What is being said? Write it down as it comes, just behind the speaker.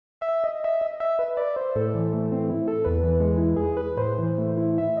Saul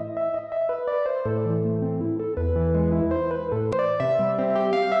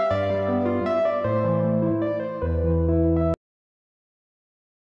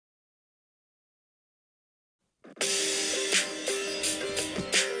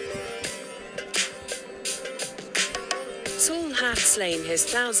hath slain his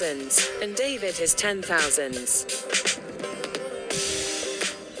thousands, and David his 10,000s.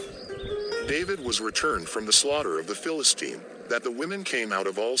 David was returned from the slaughter of the Philistine, that the women came out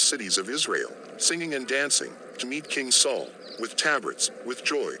of all cities of Israel, singing and dancing, to meet King Saul, with tabrets, with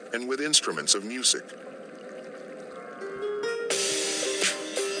joy, and with instruments of music.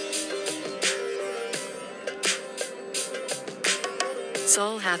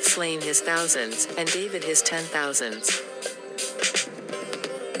 Saul hath slain his thousands, and David his 10,000s.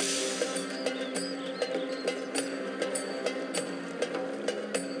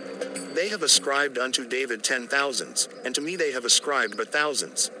 They have ascribed unto David 10,000s, and to me they have ascribed but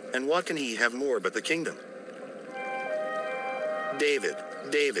thousands, and what can he have more but the kingdom? David,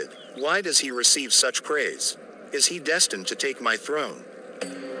 David, why does he receive such praise? Is he destined to take my throne?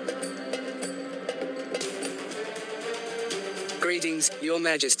 Greetings, Your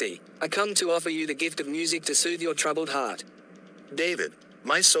Majesty. I come to offer you the gift of music to soothe your troubled heart. David,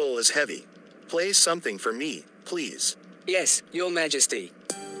 my soul is heavy. Play something for me, please. Yes, Your Majesty.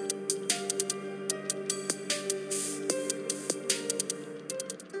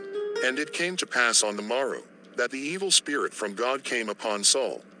 And it came to pass on the morrow, that the evil spirit from God came upon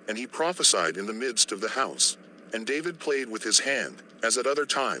Saul, and he prophesied in the midst of the house. And David played with his hand, as at other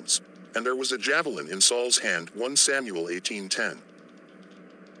times, and there was a javelin in Saul's hand. 1 Samuel 18:10.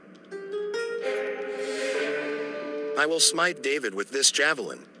 I will smite David with this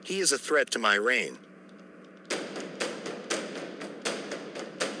javelin, he is a threat to my reign.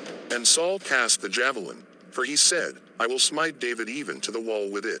 And Saul cast the javelin, for he said, I will smite David even to the wall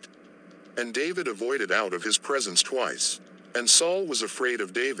with it. And David avoided out of his presence twice. And Saul was afraid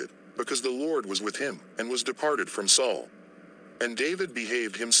of David, because the Lord was with him, and was departed from Saul. And David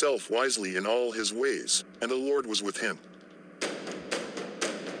behaved himself wisely in all his ways, and the Lord was with him.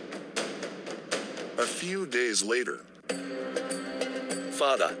 A few days later.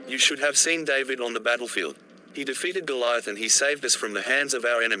 Father, you should have seen David on the battlefield. He defeated Goliath and he saved us from the hands of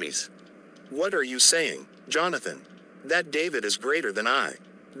our enemies. What are you saying, Jonathan? That David is greater than I?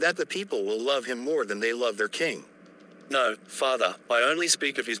 That the people will love him more than they love their king? No, Father, I only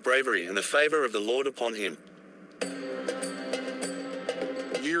speak of his bravery and the favor of the Lord upon him.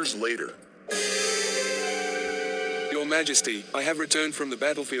 Years later. Your Majesty, I have returned from the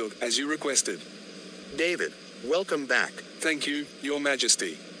battlefield, as you requested. David, welcome back. Thank you, Your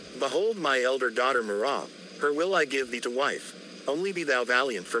Majesty. Behold my elder daughter Merab, her will I give thee to wife. Only be thou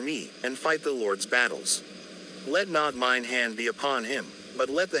valiant for me, and fight the Lord's battles. Let not mine hand be upon him, but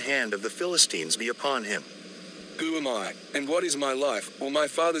let the hand of the Philistines be upon him. Who am I, and what is my life, or my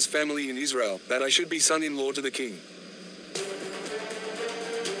father's family in Israel, that I should be son-in-law to the king?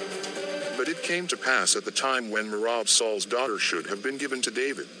 But it came to pass at the time when Merab Saul's daughter should have been given to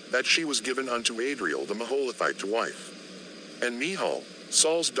David, that she was given unto Adriel the Maholathite to wife. And Michal,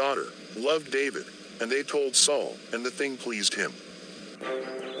 Saul's daughter, loved David, and they told Saul, and the thing pleased him.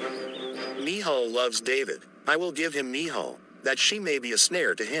 Michal loves David, I will give him Michal, that she may be a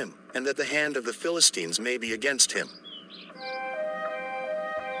snare to him, and that the hand of the Philistines may be against him.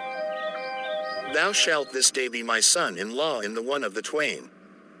 Thou shalt this day be my son-in-law in the one of the twain.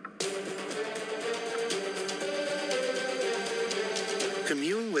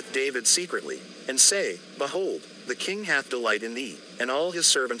 Commune with David secretly, and say, Behold, the king hath delight in thee, and all his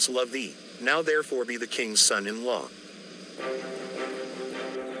servants love thee. Now therefore be the king's son-in-law.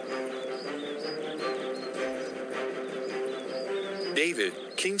 David,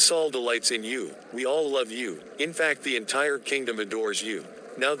 King Saul delights in you, we all love you, in fact the entire kingdom adores you.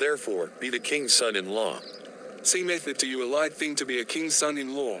 Now therefore, be the king's son-in-law. Seemeth it to you a light thing to be a king's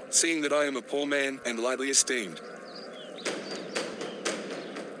son-in-law, seeing that I am a poor man, and lightly esteemed?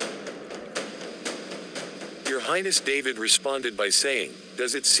 Your Highness, David responded by saying,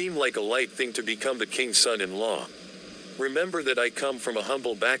 Does it seem like a light thing to become the king's son-in-law? Remember that I come from a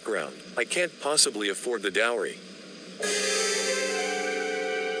humble background, I can't possibly afford the dowry.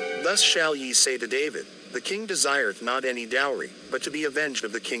 Thus shall ye say to David, The king desireth not any dowry, but to be avenged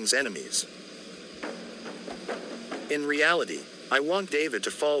of the king's enemies. In reality, I want David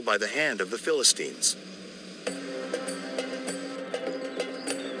to fall by the hand of the Philistines.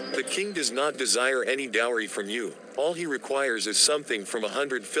 The king does not desire any dowry from you, all he requires is something from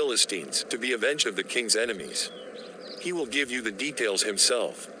 100 Philistines to be avenged of the king's enemies. He will give you the details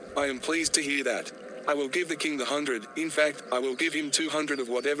himself. I am pleased to hear that. I will give the king the 100, in fact, I will give him 200 of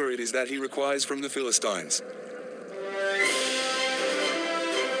whatever it is that he requires from the Philistines.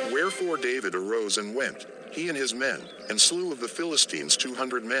 Wherefore David arose and went, he and his men, and slew of the Philistines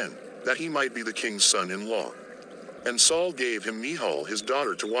 200 men, that he might be the king's son-in-law. And Saul gave him Michal his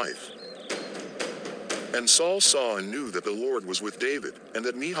daughter to wife. And Saul saw and knew that the Lord was with David, and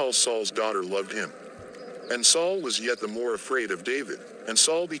that Michal Saul's daughter loved him. And Saul was yet the more afraid of David, and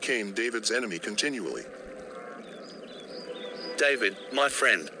Saul became David's enemy continually. David, my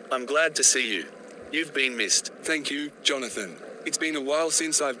friend, I'm glad to see you. You've been missed. Thank you, Jonathan. It's been a while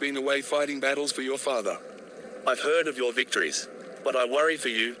since I've been away fighting battles for your father. I've heard of your victories. But I worry for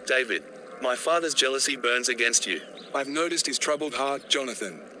you, David. My father's jealousy burns against you. I've noticed his troubled heart,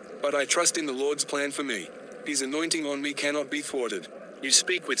 Jonathan. But I trust in the Lord's plan for me. His anointing on me cannot be thwarted. You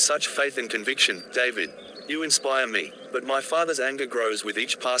speak with such faith and conviction, David. You inspire me, but my father's anger grows with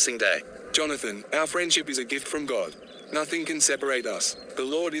each passing day. Jonathan, our friendship is a gift from God. Nothing can separate us. The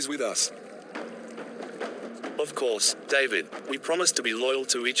Lord is with us. Of course, David, we promise to be loyal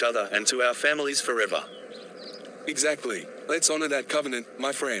to each other and to our families forever. Exactly. Let's honor that covenant,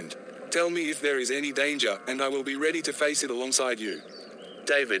 my friend. Tell me if there is any danger, and I will be ready to face it alongside you.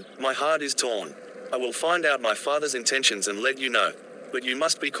 David, my heart is torn. I will find out my father's intentions and let you know. But you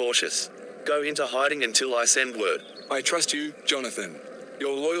must be cautious. Go into hiding until I send word. I trust you, Jonathan.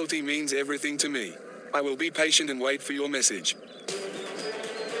 Your loyalty means everything to me. I will be patient and wait for your message.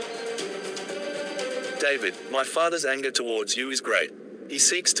 David, my father's anger towards you is great. He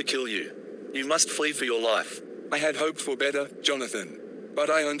seeks to kill you. You must flee for your life. I had hoped for better, Jonathan. But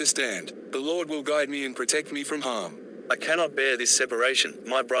I understand. The Lord will guide me and protect me from harm. I cannot bear this separation,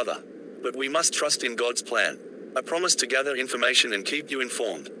 my brother. But we must trust in God's plan. I promise to gather information and keep you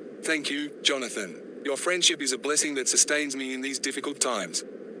informed. Thank you, Jonathan. Your friendship is a blessing that sustains me in these difficult times.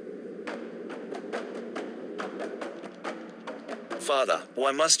 Father,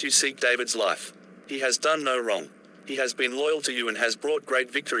 why must you seek David's life? He has done no wrong. He has been loyal to you and has brought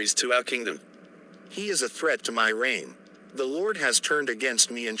great victories to our kingdom. He is a threat to my reign. The Lord has turned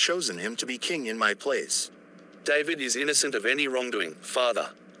against me and chosen him to be king in my place. David is innocent of any wrongdoing, Father.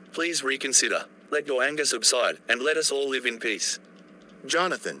 Please reconsider. Let your anger subside, and let us all live in peace.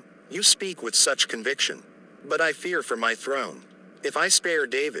 Jonathan, you speak with such conviction. But I fear for my throne. If I spare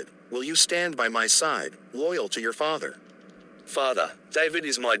David, will you stand by my side, loyal to your father? Father, David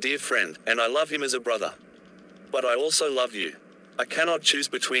is my dear friend, and I love him as a brother. But I also love you. I cannot choose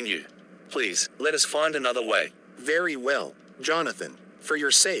between you. Please, let us find another way. Very well, Jonathan. For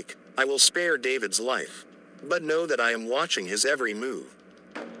your sake, I will spare David's life. But know that I am watching his every move.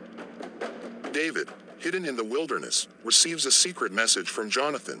 David, hidden in the wilderness, receives a secret message from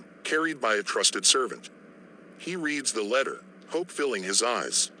Jonathan, carried by a trusted servant. He reads the letter, hope filling his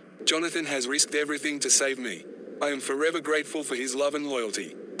eyes. Jonathan has risked everything to save me. I am forever grateful for his love and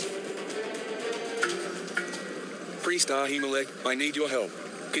loyalty. Priest Ahimelech, I need your help.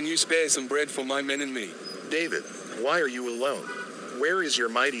 Can you spare some bread for my men and me? David, why are you alone? Where is your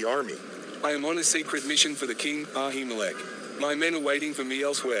mighty army? I am on a secret mission for the king, Ahimelech. My men are waiting for me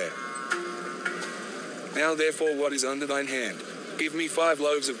elsewhere. Now therefore what is under thine hand? Give me 5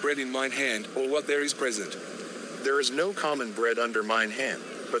 loaves of bread in mine hand, or what there is present. There is no common bread under mine hand,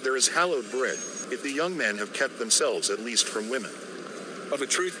 but there is hallowed bread, if the young men have kept themselves at least from women. Of a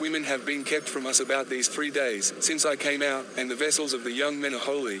truth women have been kept from us about these 3 days, since I came out, and the vessels of the young men are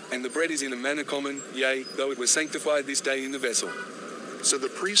holy, and the bread is in a manner common, yea, though it was sanctified this day in the vessel. So the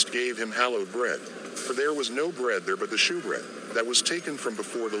priest gave him hallowed bread, for there was no bread there but the shewbread, that was taken from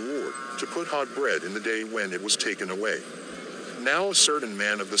before the Lord, to put hot bread in the day when it was taken away. Now a certain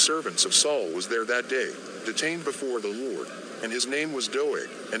man of the servants of Saul was there that day, detained before the Lord, and his name was Doeg,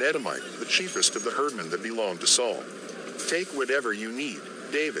 an Edomite, the chiefest of the herdmen that belonged to Saul. Take whatever you need,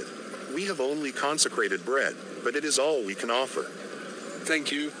 David. We have only consecrated bread, but it is all we can offer.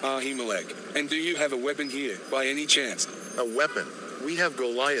 Thank you, Ahimelech. And do you have a weapon here, by any chance? A weapon? We have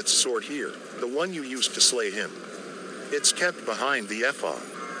Goliath's sword here, the one you used to slay him. It's kept behind the ephod.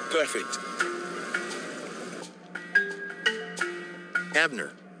 Perfect.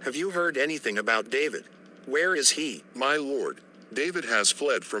 Abner, have you heard anything about David? Where is he? My lord, David has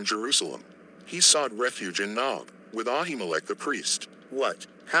fled from Jerusalem. He sought refuge in Nob, with Ahimelech the priest. What?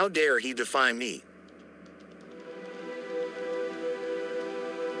 How dare he defy me?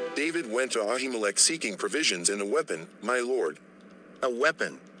 David went to Ahimelech seeking provisions and a weapon, my lord. A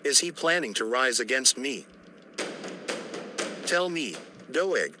weapon? Is he planning to rise against me? Tell me,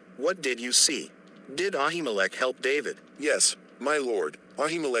 Doeg, what did you see? Did Ahimelech help David? Yes, my lord,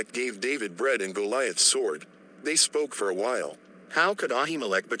 Ahimelech gave David bread and Goliath's sword. They spoke for a while. How could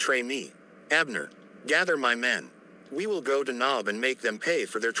Ahimelech betray me? Abner, Gather my men. We will go to Nob and make them pay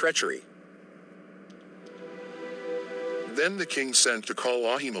for their treachery. Then the king sent to call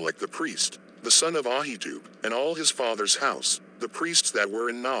Ahimelech the priest, the son of Ahitub, and all his father's house, the priests that were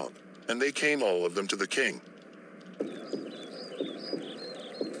in Nob, and they came all of them to the king.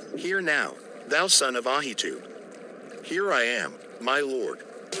 Hear now, thou son of Ahitub. Here I am, my lord.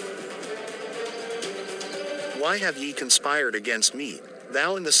 Why have ye conspired against me,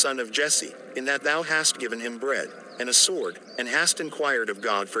 thou and the son of Jesse, in that thou hast given him bread, and a sword, and hast inquired of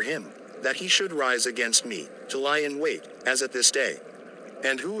God for him, that he should rise against me, to lie in wait, as at this day?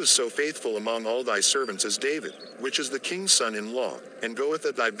 And who is so faithful among all thy servants as David, which is the king's son-in-law, and goeth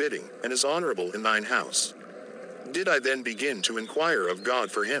at thy bidding, and is honorable in thine house? Did I then begin to inquire of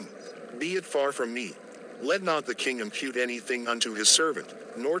God for him? Be it far from me. Let not the king impute anything unto his servant,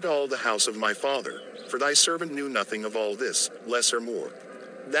 nor to all the house of my father, for thy servant knew nothing of all this, less or more.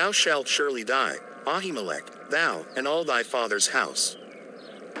 Thou shalt surely die, Ahimelech, thou, and all thy father's house.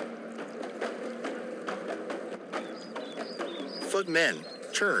 Footmen,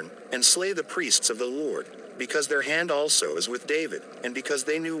 turn, and slay the priests of the Lord, because their hand also is with David, and because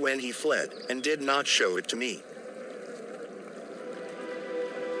they knew when he fled, and did not show it to me.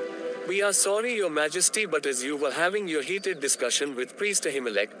 We are sorry, Your Majesty, but as you were having your heated discussion with Priest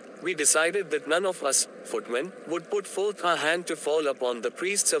Ahimelech, we decided that none of us, footmen, would put forth our hand to fall upon the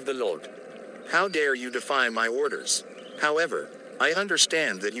priests of the Lord. How dare you defy my orders? However, I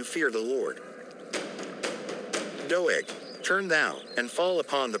understand that you fear the Lord. Doeg, turn thou, and fall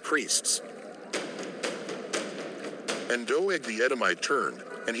upon the priests. And Doeg the Edomite turned,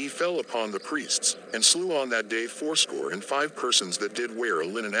 and he fell upon the priests, and slew on that day 85 persons that did wear a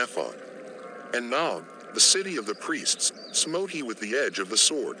linen ephod. And Nob, the city of the priests, smote he with the edge of the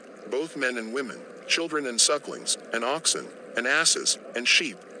sword, both men and women, children and sucklings, and oxen, and asses, and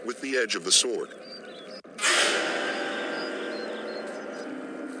sheep, with the edge of the sword.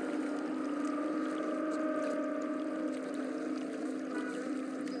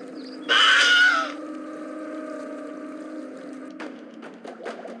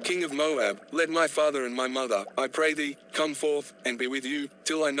 King of Moab, let my father and my mother, I pray thee, come forth, and be with you,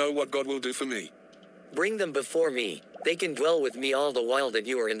 till I know what God will do for me. Bring them before me, they can dwell with me all the while that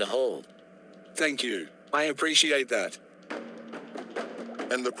you are in the hold. Thank you. I appreciate that.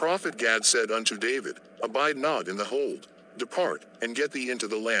 And the prophet Gad said unto David, Abide not in the hold, depart, and get thee into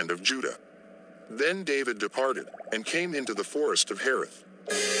the land of Judah. Then David departed, and came into the forest of Hereth.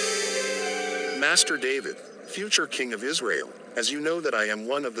 Master David, future king of Israel, as you know that I am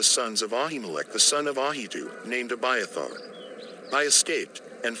one of the sons of Ahimelech the son of Ahitub, named Abiathar. I escaped,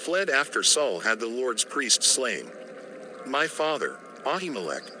 and fled after Saul had the Lord's priest slain. My father,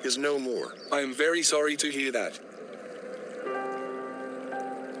 Ahimelech, is no more. I am very sorry to hear that.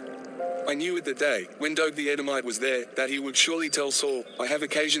 I knew at the day, when Doeg the Edomite was there, that he would surely tell Saul, I have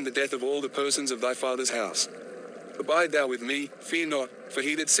occasioned the death of all the persons of thy father's house. Abide thou with me, fear not, for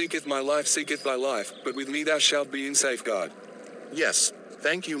he that seeketh my life seeketh thy life, but with me thou shalt be in safeguard. Yes,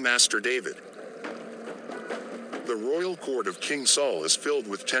 thank you, Master David. The royal court of King Saul is filled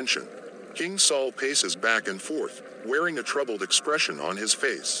with tension. King Saul paces back and forth, wearing a troubled expression on his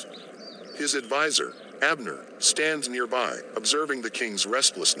face. His advisor, Abner, stands nearby, observing the king's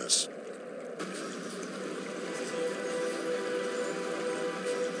restlessness.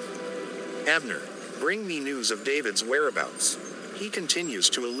 Abner, bring me news of David's whereabouts. He continues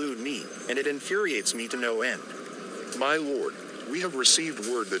to elude me, and it infuriates me to no end. My lord, we have received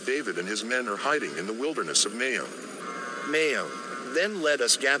word that David and his men are hiding in the wilderness of Maon. Maon, then let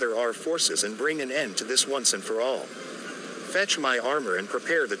us gather our forces and bring an end to this once and for all. Fetch my armor and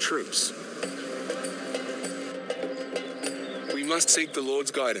prepare the troops. We must seek the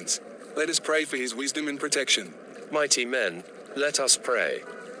Lord's guidance. Let us pray for his wisdom and protection. Mighty men, let us pray.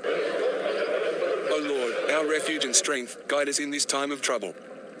 O Lord, our refuge and strength, guide us in this time of trouble.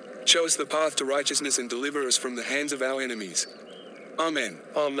 Show us the path to righteousness and deliver us from the hands of our enemies. Amen.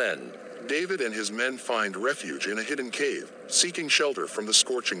 Amen. David and his men find refuge in a hidden cave, seeking shelter from the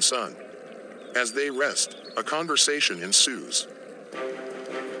scorching sun. As they rest, a conversation ensues.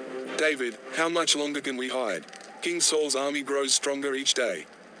 David, how much longer can we hide? King Saul's army grows stronger each day.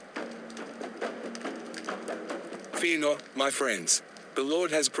 Fear not, my friends. The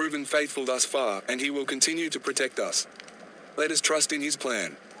Lord has proven faithful thus far, and he will continue to protect us. Let us trust in his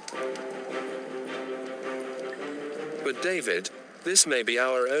plan. But David, this may be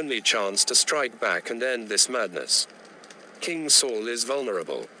our only chance to strike back and end this madness. King Saul is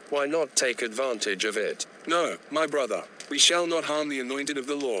vulnerable. Why not take advantage of it? No, my brother, we shall not harm the anointed of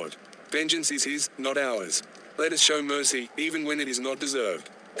the Lord. Vengeance is his, not ours. Let us show mercy, even when it is not deserved.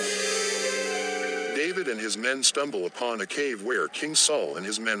 David and his men stumble upon a cave where King Saul and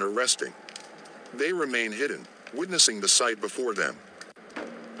his men are resting. They remain hidden, witnessing the sight before them.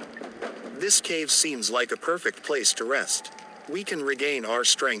 This cave seems like a perfect place to rest. We can regain our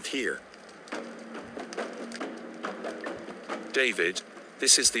strength here. David,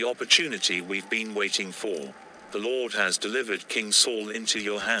 this is the opportunity we've been waiting for. The Lord has delivered King Saul into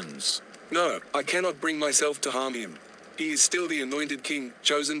your hands. No, I cannot bring myself to harm him. He is still the anointed king,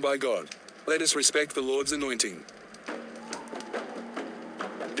 chosen by God. Let us respect the Lord's anointing.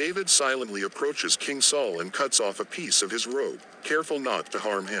 David silently approaches King Saul and cuts off a piece of his robe, careful not to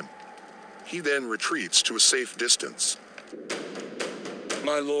harm him. He then retreats to a safe distance.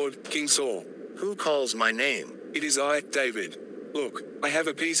 My lord, King Saul. Who calls my name? It is I, David. Look, I have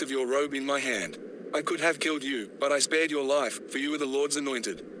a piece of your robe in my hand. I could have killed you, but I spared your life, for you are the Lord's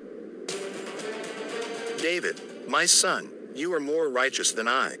anointed. David, my son, you are more righteous than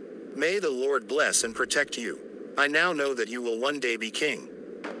I. May the Lord bless and protect you. I now know that you will one day be king.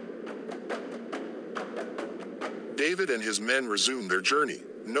 David and his men resume their journey,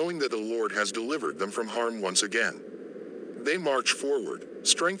 knowing that the Lord has delivered them from harm once again. They march forward,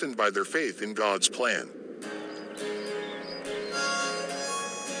 strengthened by their faith in God's plan.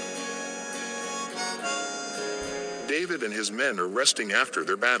 David and his men are resting after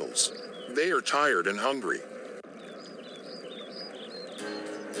their battles. They are tired and hungry.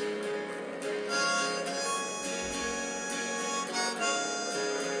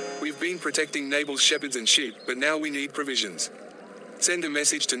 We've been protecting Nabal's shepherds and sheep, but now we need provisions. Send a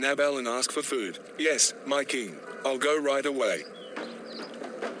message to Nabal and ask for food. Yes, my king. I'll go right away.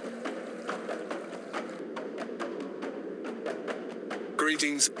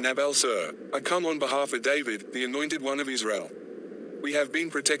 Greetings, Nabal sir. I come on behalf of David, the anointed one of Israel. We have been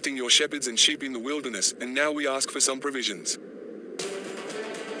protecting your shepherds and sheep in the wilderness, and now we ask for some provisions.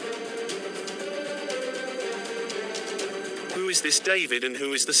 Who is this David and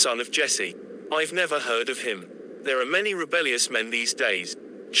who is the son of Jesse? I've never heard of him. There are many rebellious men these days.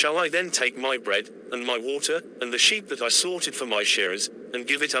 Shall I then take my bread, and my water, and the sheep that I sorted for my shearers, and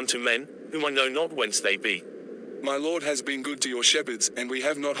give it unto men, whom I know not whence they be? My lord has been good to your shepherds, and we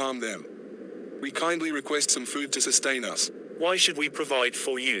have not harmed them. We kindly request some food to sustain us. Why should we provide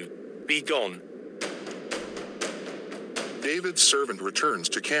for you? Be gone. David's servant returns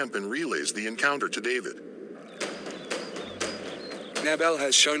to camp and relays the encounter to David. Nabal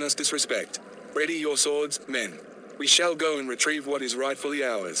has shown us disrespect. Ready your swords, men. We shall go and retrieve what is rightfully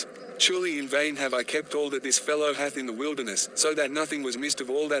ours. Surely in vain have I kept all that this fellow hath in the wilderness, so that nothing was missed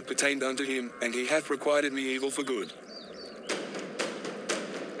of all that pertained unto him, and he hath requited me evil for good.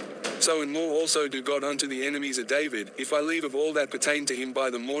 So and more also do God unto the enemies of David, if I leave of all that pertain to him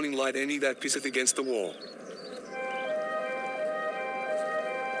by the morning light any that pisseth against the wall.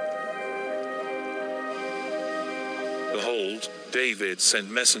 Behold, David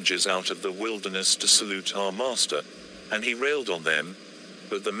sent messengers out of the wilderness to salute our master, and he railed on them.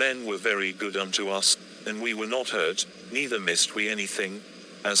 But the men were very good unto us, and we were not hurt, neither missed we anything,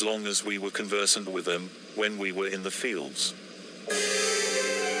 as long as we were conversant with them, when we were in the fields.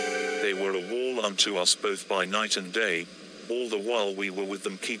 They were a wall unto us both by night and day, all the while we were with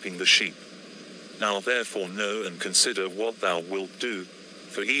them keeping the sheep. Now therefore know and consider what thou wilt do,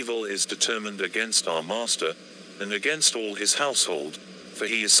 for evil is determined against our master, and against all his household, for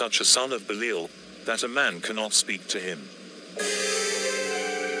he is such a son of Belial, that a man cannot speak to him.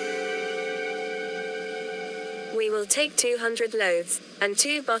 We will take 200 loaves, and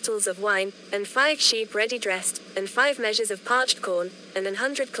 2 bottles of wine, and 5 sheep ready dressed, and 5 measures of parched corn, and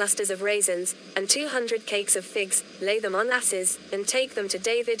 100 clusters of raisins, and 200 cakes of figs, lay them on asses, and take them to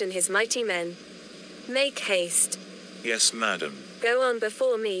David and his mighty men. Make haste. Yes, madam. Go on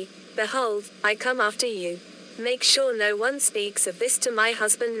before me, behold, I come after you. Make sure no one speaks of this to my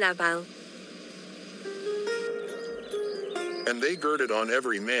husband Nabal. And they girded on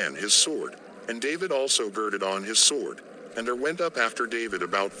every man his sword, and David also girded on his sword. And there went up after David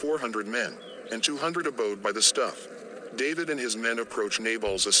about 400 men, and 200 abode by the stuff. David and his men approached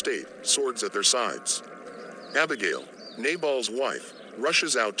Nabal's estate, swords at their sides. Abigail, Nabal's wife,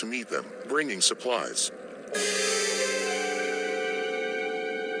 rushes out to meet them, bringing supplies.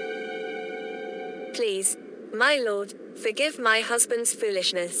 Please, my lord, forgive my husband's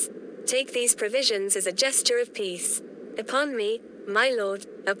foolishness. Take these provisions as a gesture of peace. Upon me, my lord,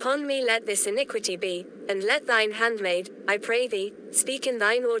 upon me let this iniquity be, and let thine handmaid, I pray thee, speak in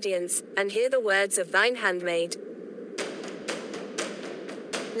thine audience, and hear the words of thine handmaid.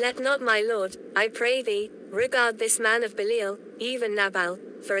 Let not my lord, I pray thee, regard this man of Belial, even Nabal,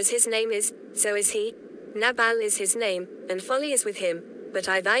 for as his name is, so is he. Nabal is his name, and folly is with him. but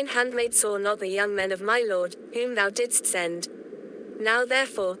I thine handmaid saw not the young men of my lord, whom thou didst send. Now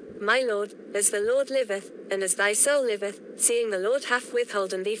therefore, my lord, as the Lord liveth, and as thy soul liveth, seeing the Lord hath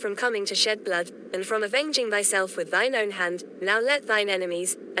withholden thee from coming to shed blood, and from avenging thyself with thine own hand, now let thine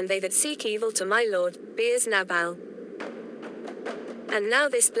enemies, and they that seek evil to my lord, be as Nabal. And now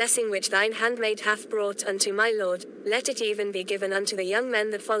this blessing which thine handmaid hath brought unto my lord, let it even be given unto the young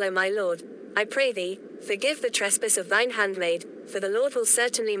men that follow my lord. I pray thee, forgive the trespass of thine handmaid, for the Lord will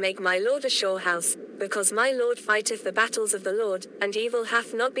certainly make my lord a sure house, because my lord fighteth the battles of the Lord, and evil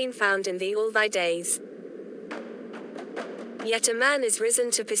hath not been found in thee all thy days. Yet a man is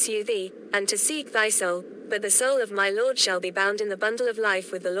risen to pursue thee, and to seek thy soul, but the soul of my lord shall be bound in the bundle of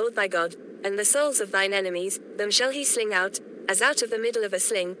life with the Lord thy God, and the souls of thine enemies, them shall he sling out, as out of the middle of a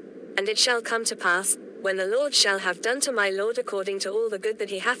sling. And it shall come to pass, when the Lord shall have done to my lord according to all the good that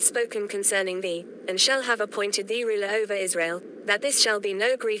he hath spoken concerning thee, and shall have appointed thee ruler over Israel, that this shall be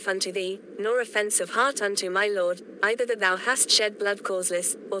no grief unto thee, nor offence of heart unto my lord, either that thou hast shed blood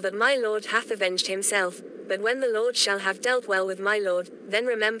causeless, or that my lord hath avenged himself. But when the Lord shall have dealt well with my lord, then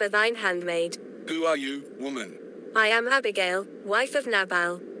remember thine handmaid. Who are you, woman? I am Abigail, wife of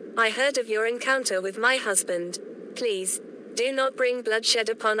Nabal. I heard of your encounter with my husband. Please, do not bring bloodshed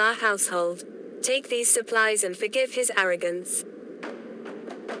upon our household. Take these supplies and forgive his arrogance.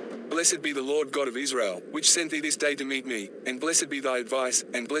 Blessed be the Lord God of Israel, which sent thee this day to meet me, and blessed be thy advice,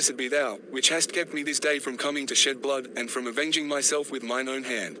 and blessed be thou, which hast kept me this day from coming to shed blood, and from avenging myself with mine own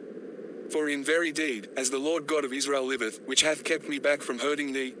hand. For in very deed, as the Lord God of Israel liveth, which hath kept me back from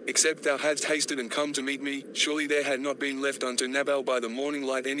hurting thee, except thou hadst hasted and come to meet me, surely there had not been left unto Nabal by the morning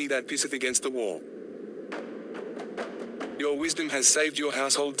light any that pisseth against the wall. Your wisdom has saved your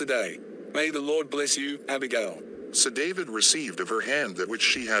household today. May the Lord bless you, Abigail. So David received of her hand that which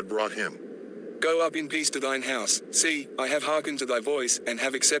she had brought him. Go up in peace to thine house. See, I have hearkened to thy voice, and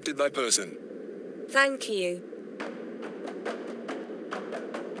have accepted thy person. Thank you.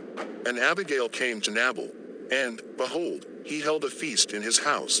 And Abigail came to Nabal, and, behold, he held a feast in his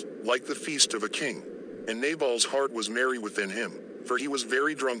house, like the feast of a king. And Nabal's heart was merry within him, for he was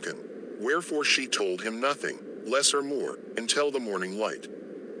very drunken. Wherefore she told him nothing, less or more, until the morning light.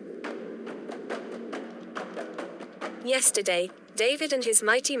 Yesterday, David and his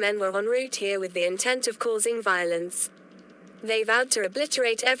mighty men were en route here with the intent of causing violence. They vowed to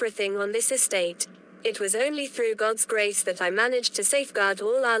obliterate everything on this estate. It was only through God's grace that I managed to safeguard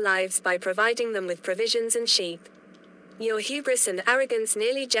all our lives by providing them with provisions and sheep. Your hubris and arrogance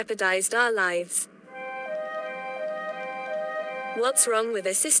nearly jeopardized our lives. What's wrong with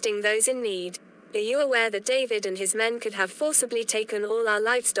assisting those in need? Are you aware that David and his men could have forcibly taken all our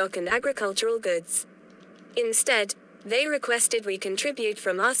livestock and agricultural goods? Instead, they requested we contribute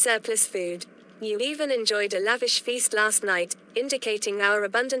from our surplus food. You even enjoyed a lavish feast last night, indicating our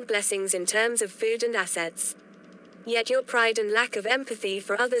abundant blessings in terms of food and assets. Yet your pride and lack of empathy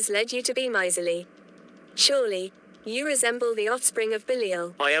for others led you to be miserly. Surely, you resemble the offspring of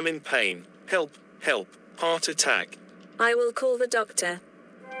Belial. I am in pain. Help, help, heart attack. I will call the doctor.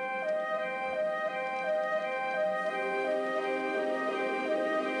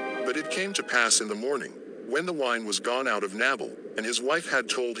 But it came to pass in the morning, when the wine was gone out of Nabal, and his wife had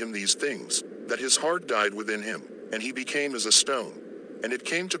told him these things, that his heart died within him, and he became as a stone. And it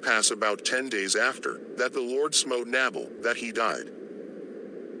came to pass about 10 days after, that the Lord smote Nabal, that he died.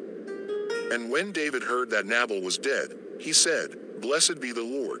 And when David heard that Nabal was dead, he said, Blessed be the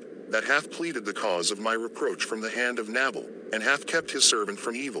Lord, that hath pleaded the cause of my reproach from the hand of Nabal, and hath kept his servant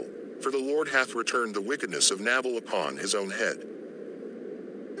from evil. For the Lord hath returned the wickedness of Nabal upon his own head.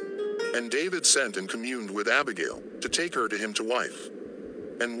 And David sent and communed with Abigail, to take her to him to wife.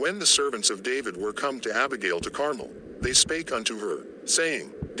 And when the servants of David were come to Abigail to Carmel, they spake unto her,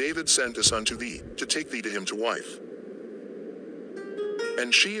 saying, David sent us unto thee, to take thee to him to wife.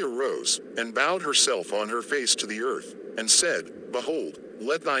 And she arose, and bowed herself on her face to the earth, and said, Behold,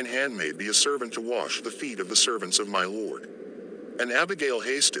 let thine handmaid be a servant to wash the feet of the servants of my lord. And Abigail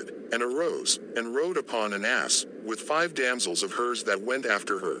hasted, and arose, and rode upon an ass, with 5 damsels of hers that went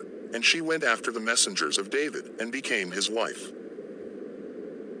after her. And she went after the messengers of David, and became his wife.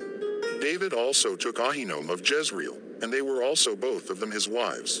 David also took Ahinoam of Jezreel, and they were also both of them his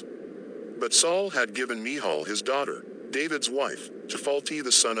wives. But Saul had given Michal his daughter, David's wife, to Phalti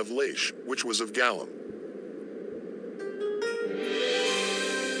the son of Laish, which was of Gallim.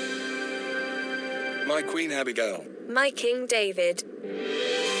 My Queen Abigail. My King David.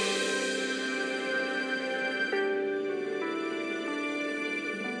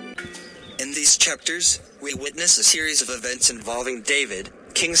 In these chapters, we witness a series of events involving David,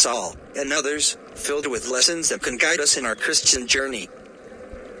 King Saul, and others, filled with lessons that can guide us in our Christian journey.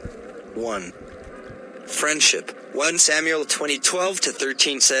 1. Friendship. 1 Samuel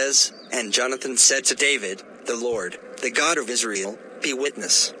 20:12-13 says, "And Jonathan said to David, The Lord, the God of Israel, be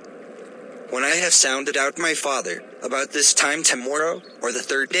witness. When I have sounded out my father, about this time tomorrow, or the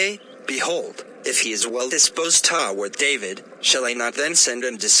third day, behold, if he is well disposed toward David, shall I not then send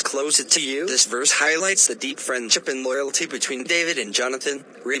and disclose it to you?" This verse highlights the deep friendship and loyalty between David and Jonathan,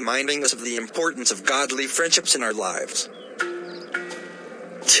 reminding us of the importance of godly friendships in our lives.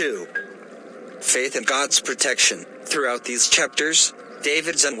 2. Faith in God's protection. Throughout these chapters,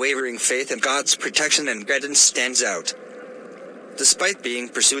 David's unwavering faith in God's protection and guidance stands out. Despite being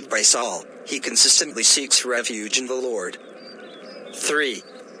pursued by Saul, he consistently seeks refuge in the Lord. 3.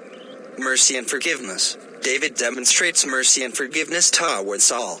 Mercy and forgiveness. David demonstrates mercy and forgiveness toward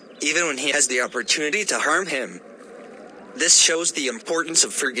Saul, even when he has the opportunity to harm him. This shows the importance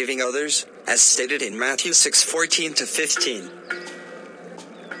of forgiving others, as stated in Matthew 6:14-15.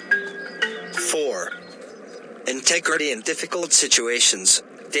 4. Integrity in difficult situations.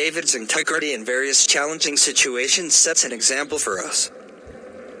 David's integrity in various challenging situations sets an example for us.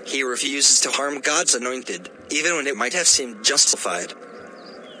 He refuses to harm God's anointed, even when it might have seemed justified.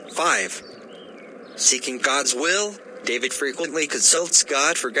 5. Seeking God's will. David frequently consults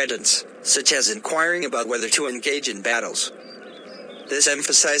God for guidance, such as inquiring about whether to engage in battles. This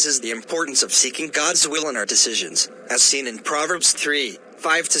emphasizes the importance of seeking God's will in our decisions, as seen in Proverbs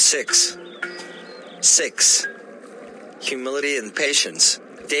 3:5-6. 6. Humility and patience.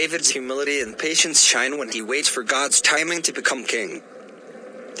 David's humility and patience shine when he waits for God's timing to become king.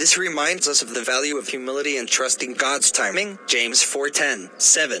 This reminds us of the value of humility and trusting God's timing. James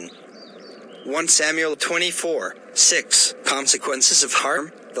 4:10-7. 1 Samuel 24:6. Consequences of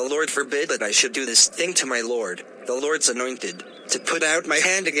harm. The Lord forbid that I should do this thing to my Lord, the Lord's anointed, to put out my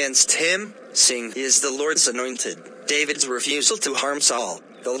hand against him, seeing he is the Lord's anointed. David's refusal to harm Saul,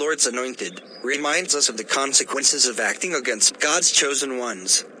 the Lord's anointed, reminds us of the consequences of acting against God's chosen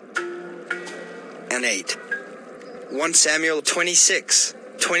ones. And 8. 1 Samuel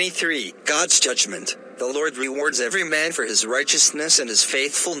 26:23. God's judgment. The Lord rewards every man for his righteousness and his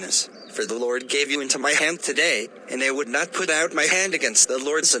faithfulness. For the Lord gave you into my hand today, and I would not put out my hand against the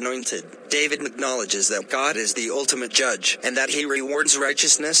Lord's anointed. David acknowledges that God is the ultimate judge, and that he rewards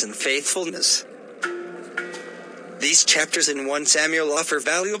righteousness and faithfulness. These chapters in 1 Samuel offer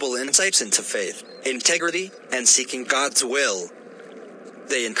valuable insights into faith, integrity, and seeking God's will.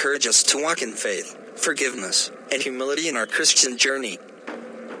 They encourage us to walk in faith, forgiveness, and humility in our Christian journey.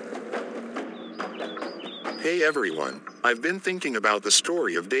 Hey everyone, I've been thinking about the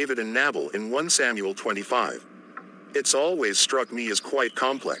story of David and Nabal in 1 Samuel 25. It's always struck me as quite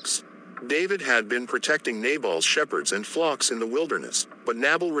complex. David had been protecting Nabal's shepherds and flocks in the wilderness, but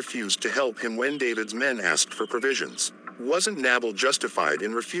Nabal refused to help him when David's men asked for provisions. Wasn't Nabal justified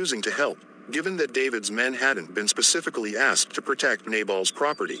in refusing to help, given that David's men hadn't been specifically asked to protect Nabal's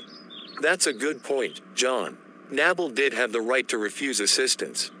property? That's a good point, John. Nabal did have the right to refuse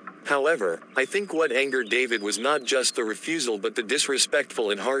assistance. However, I think what angered David was not just the refusal but the disrespectful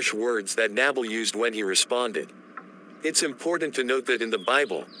and harsh words that Nabal used when he responded. It's important to note that in the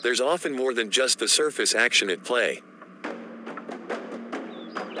Bible, there's often more than just the surface action at play.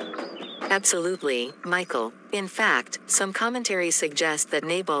 Absolutely, Michael. In fact, some commentaries suggest that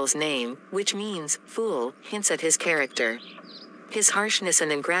Nabal's name, which means fool, hints at his character. His harshness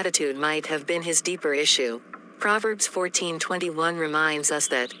and ingratitude might have been his deeper issue. Proverbs 14:21 reminds us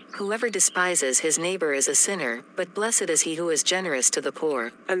that, whoever despises his neighbor is a sinner, but blessed is he who is generous to the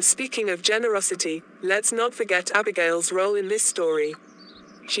poor. And speaking of generosity, let's not forget Abigail's role in this story.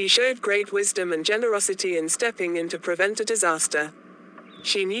 She showed great wisdom and generosity in stepping in to prevent a disaster.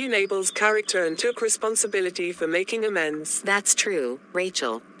 She knew Nabal's character and took responsibility for making amends. That's true,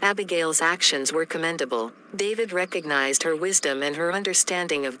 Rachel. Abigail's actions were commendable. David recognized her wisdom and her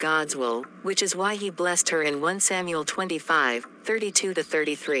understanding of God's will, which is why he blessed her in 1 Samuel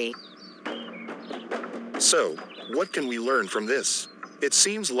 25:32-33. So, what can we learn from this? It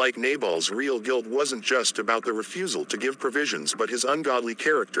seems like Nabal's real guilt wasn't just about the refusal to give provisions but his ungodly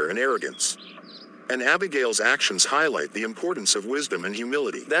character and arrogance. And Abigail's actions highlight the importance of wisdom and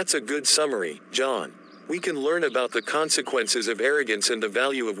humility. That's a good summary, John. We can learn about the consequences of arrogance and the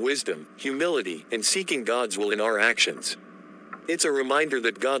value of wisdom, humility, and seeking God's will in our actions. It's a reminder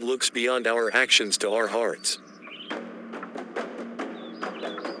that God looks beyond our actions to our hearts.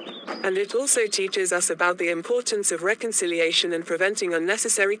 And it also teaches us about the importance of reconciliation and preventing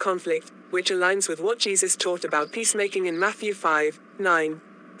unnecessary conflict, which aligns with what Jesus taught about peacemaking in Matthew 5:9.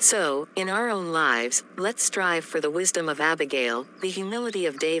 So, in our own lives, let's strive for the wisdom of Abigail, the humility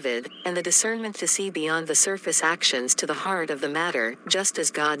of David, and the discernment to see beyond the surface actions to the heart of the matter, just as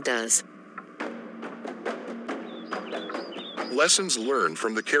God does. Lessons learned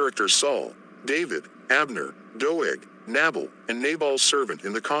from the characters Saul, David, Abner, Doeg, Nabal, and Nabal's servant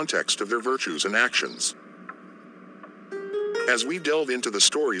in the context of their virtues and actions. As we delve into the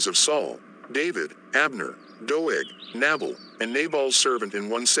stories of Saul, David, Abner, Doeg, Nabal, and Nabal's servant in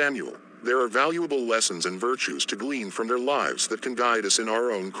 1 Samuel, there are valuable lessons and virtues to glean from their lives that can guide us in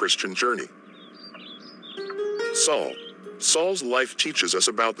our own Christian journey. Saul's life teaches us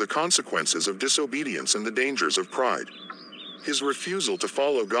about the consequences of disobedience and the dangers of pride. His refusal to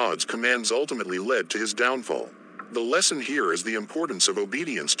follow God's commands ultimately led to his downfall. The lesson here is the importance of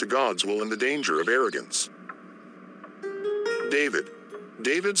obedience to God's will and the danger of arrogance.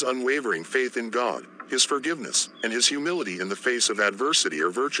 David's unwavering faith in God, his forgiveness, and his humility in the face of adversity are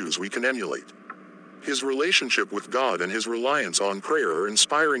virtues we can emulate. His relationship with God and his reliance on prayer are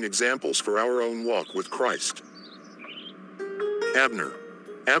inspiring examples for our own walk with Christ.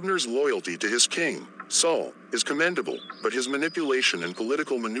 Abner's loyalty to his king, Saul, is commendable, but his manipulation and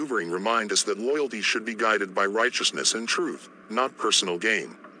political maneuvering remind us that loyalty should be guided by righteousness and truth, not personal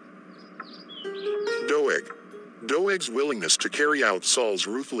gain. Doeg's willingness to carry out Saul's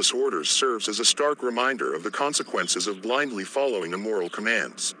ruthless orders serves as a stark reminder of the consequences of blindly following immoral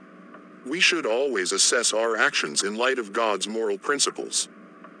commands. We should always assess our actions in light of God's moral principles.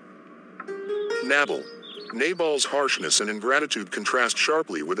 Nabal's harshness and ingratitude contrast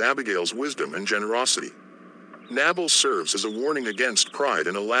sharply with Abigail's wisdom and generosity. Nabal serves as a warning against pride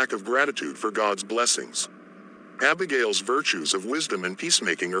and a lack of gratitude for God's blessings. Abigail's virtues of wisdom and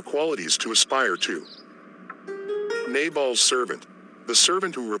peacemaking are qualities to aspire to. Nabal's servant. The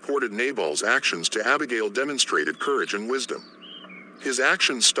servant who reported Nabal's actions to Abigail demonstrated courage and wisdom. His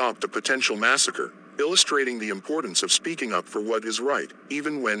actions stopped a potential massacre, illustrating the importance of speaking up for what is right,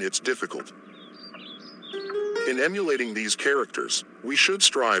 even when it's difficult. In emulating these characters, we should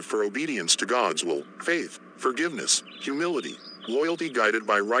strive for obedience to God's will, faith, forgiveness, humility, loyalty guided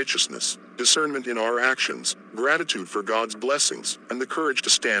by righteousness, discernment in our actions, gratitude for God's blessings, and the courage to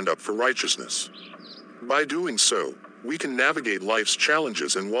stand up for righteousness. By doing so, we can navigate life's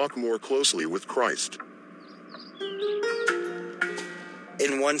challenges and walk more closely with Christ.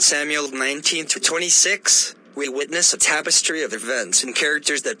 In 1 Samuel 19-26, we witness a tapestry of events and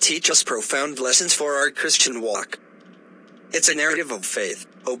characters that teach us profound lessons for our Christian walk. It's a narrative of faith,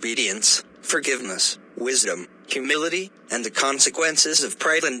 obedience, forgiveness, wisdom, humility, and the consequences of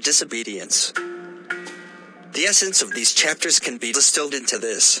pride and disobedience. The essence of these chapters can be distilled into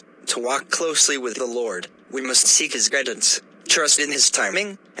this: to walk closely with the Lord, we must seek His guidance, trust in His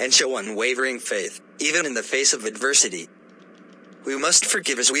timing, and show unwavering faith, even in the face of adversity. We must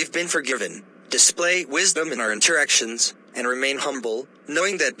forgive as we've been forgiven, display wisdom in our interactions, and remain humble,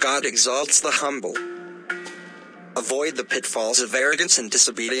 knowing that God exalts the humble. Avoid the pitfalls of arrogance and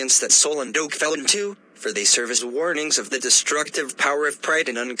disobedience that Saul and Doeg fell into, for they serve as warnings of the destructive power of pride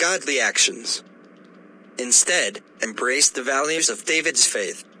and ungodly actions. Instead, embrace the values of David's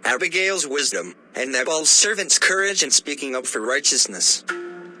faith, Abigail's wisdom, and Nabal's servant's courage in speaking up for righteousness.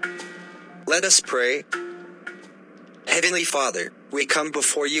 Let us pray. Heavenly Father, we come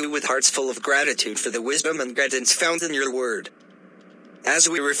before you with hearts full of gratitude for the wisdom and guidance found in your word. As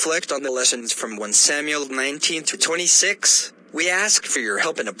we reflect on the lessons from 1 Samuel 19-26, we ask for your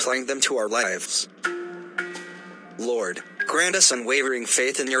help in applying them to our lives. Lord, grant us unwavering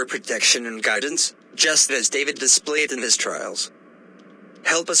faith in your protection and guidance, just as David displayed in his trials.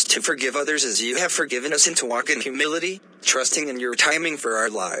 Help us to forgive others as you have forgiven us and to walk in humility, trusting in your timing for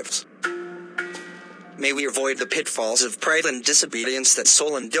our lives. May we avoid the pitfalls of pride and disobedience that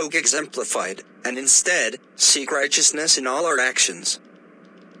Saul and Doeg exemplified, and instead, seek righteousness in all our actions.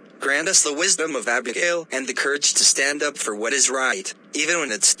 Grant us the wisdom of Abigail and the courage to stand up for what is right, even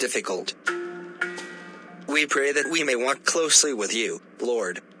when it's difficult. We pray that we may walk closely with you,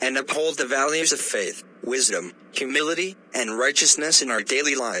 Lord, and uphold the values of faith, wisdom, humility, and righteousness in our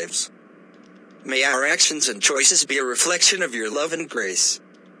daily lives. May our actions and choices be a reflection of your love and grace.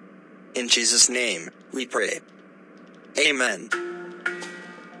 In Jesus' name, we pray. Amen.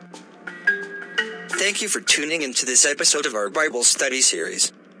 Thank you for tuning into this episode of our Bible study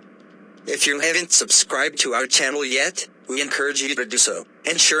series. If you haven't subscribed to our channel yet, we encourage you to do so,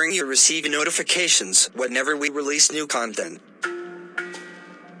 ensuring you receive notifications whenever we release new content.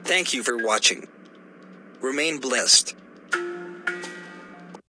 Thank you for watching. Remain blessed.